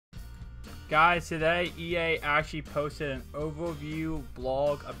Guys, today EA actually posted an overview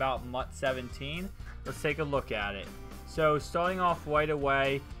blog about MUT 17. Let's take a look at it. So starting off right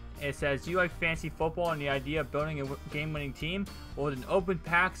away, it says, do you like fantasy football and the idea of building a game-winning team? Well, with an open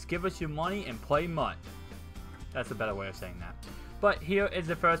packs, give us your money and play MUT. That's a better way of saying that. But here is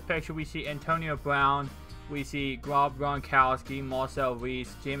the first picture. We see Antonio Brown, we see Rob Gronkowski, Marcel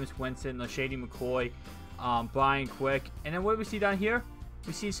Reese, Jameis Winston, LaShady McCoy, Brian Quick. And then what do we see down here?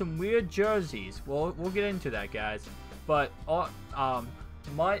 We see some weird jerseys. We'll get into that, guys. But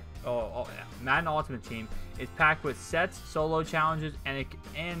MUT, Madden Ultimate Team is packed with sets, solo challenges, and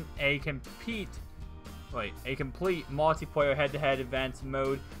a complete multiplayer head-to-head events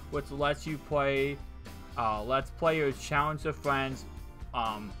mode, which lets you play, lets players challenge their friends.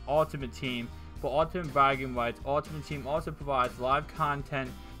 Ultimate Team for ultimate bragging rights. Ultimate Team also provides live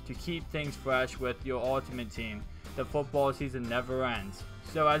content to keep things fresh with your Ultimate Team. The football season never ends.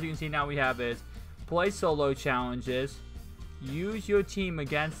 So as you can see, now we have is play solo challenges, use your team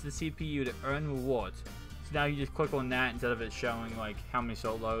against the CPU to earn rewards. So now you just click on that instead of it showing like how many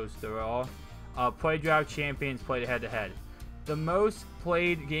solos there are. Play draft champions, play head to head. The most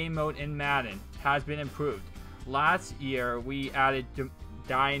played game mode in Madden has been improved. Last year we added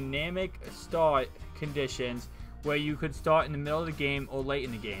dynamic start conditions where you could start in the middle of the game or late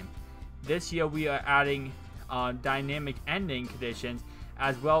in the game. This year we are adding dynamic ending conditions,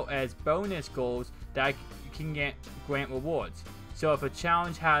 as well as bonus goals that can grant rewards. So if a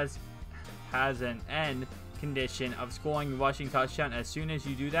challenge has an end condition of scoring a rushing touchdown, as soon as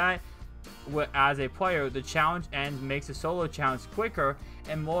you do that, as a player, the challenge ends, makes a solo challenge quicker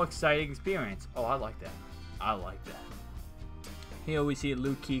and more exciting experience. Oh, I like that. I like that. Here we see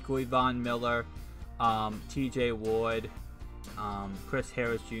Luke Kuechly, Von Miller, TJ Ward, Chris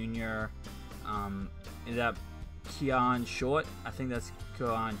Harris Jr., is that Keon Short? I think that's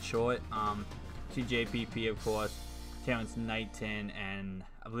Keon Short. TJPP, of course, Terrence Knighton, and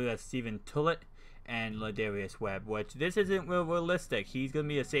I believe that's Stephen Tullett and Ladarius Webb, which this isn't real realistic. He's going to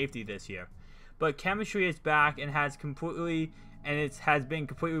be a safety this year. But chemistry is back and has been completely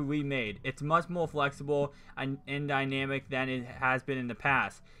remade. It's much more flexible and dynamic than it has been in the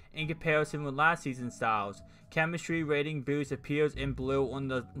past. In comparison with last season's styles, chemistry rating boost appears in blue on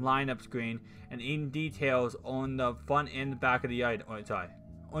the lineup screen and in details on the front and the back of the item.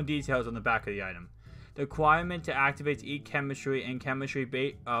 On details on the back of the item. The requirement to activate each chemistry and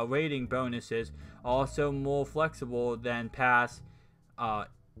chemistry rating bonuses are also more flexible than past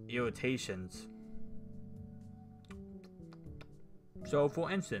irritations. So, for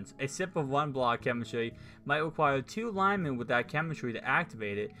instance, a sip of one block chemistry might require 2 linemen with that chemistry to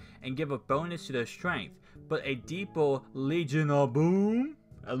activate it and give a bonus to their strength, but a deeper Legion of Boom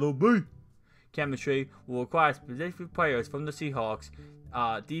 (LOB) chemistry will require specific players from the Seahawks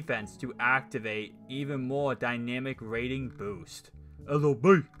defense to activate even more dynamic rating boost.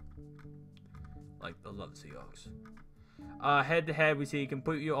 LOB. Like, I love Seahawks. Head to head, we see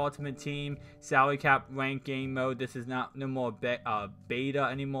complete your ultimate team, salary cap rank game mode. This is no more beta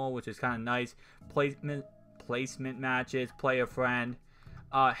anymore, which is kind of nice. Placement matches, play a friend.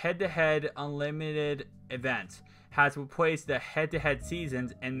 Head to head unlimited events has replaced the head to head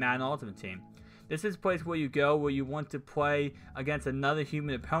seasons in Madden Ultimate Team. This is a place where you go where you want to play against another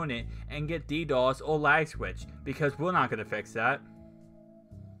human opponent and get DDoS or lag switch, because we're not going to fix that.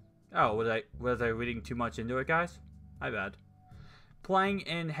 Oh, was I reading too much into it, guys? My bad. Playing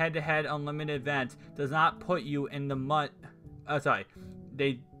in head-to-head unlimited events does not put you in the MUT.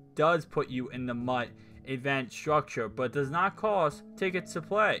 Does put you in the MUT event structure, but does not cost tickets to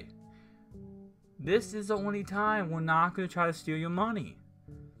play. This is the only time we're not going to try to steal your money.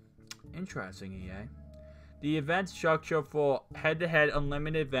 Interesting, EA. The event structure for head-to-head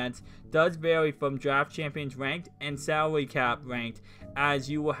unlimited events does vary from draft champions ranked and salary cap ranked,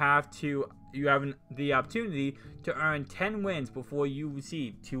 as you have the opportunity to earn 10 wins before you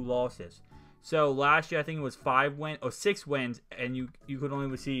receive 2 losses. So last year I think it was 6 wins and you could only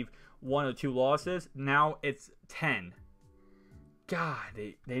receive 1 or 2 losses. Now it's 10.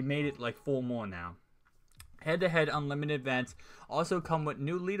 God, they made it like 4 more now. Head-to-head unlimited events also come with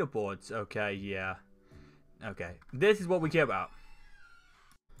new leaderboards. Okay, yeah. Okay, this is what we care about.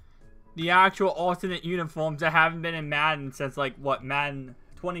 The actual alternate uniforms that haven't been in Madden since like what, Madden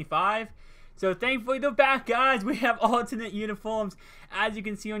 25? So thankfully they're back, guys. We have alternate uniforms, as you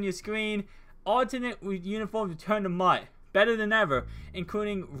can see on your screen. Alternate uniforms return to MUT, better than ever,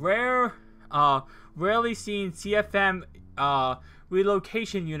 including rarely seen CFM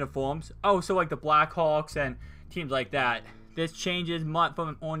relocation uniforms. Oh, so like the Blackhawks and teams like that. This changes MUT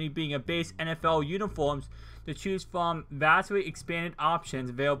from only being a base NFL uniforms to choose from vastly expanded options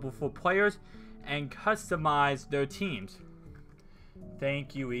available for players and customize their teams.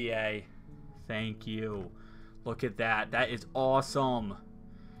 Thank you, EA. Thank you. Look at that. That is awesome.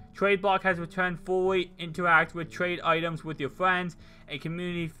 Trade Block has returned fully. Interact with trade items with your friends. A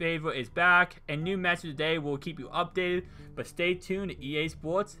community favorite is back. A new message today will keep you updated. But stay tuned to EA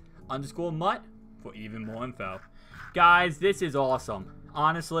Sports _MUT for even more info. Guys, this is awesome.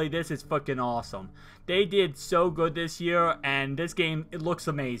 Honestly, this is fucking awesome. They did so good this year, and this game, it looks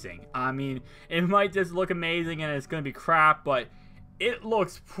amazing. I mean, it might just look amazing and it's going to be crap, but it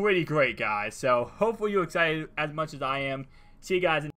looks pretty great, guys. So, hopefully you're excited as much as I am. See you guys in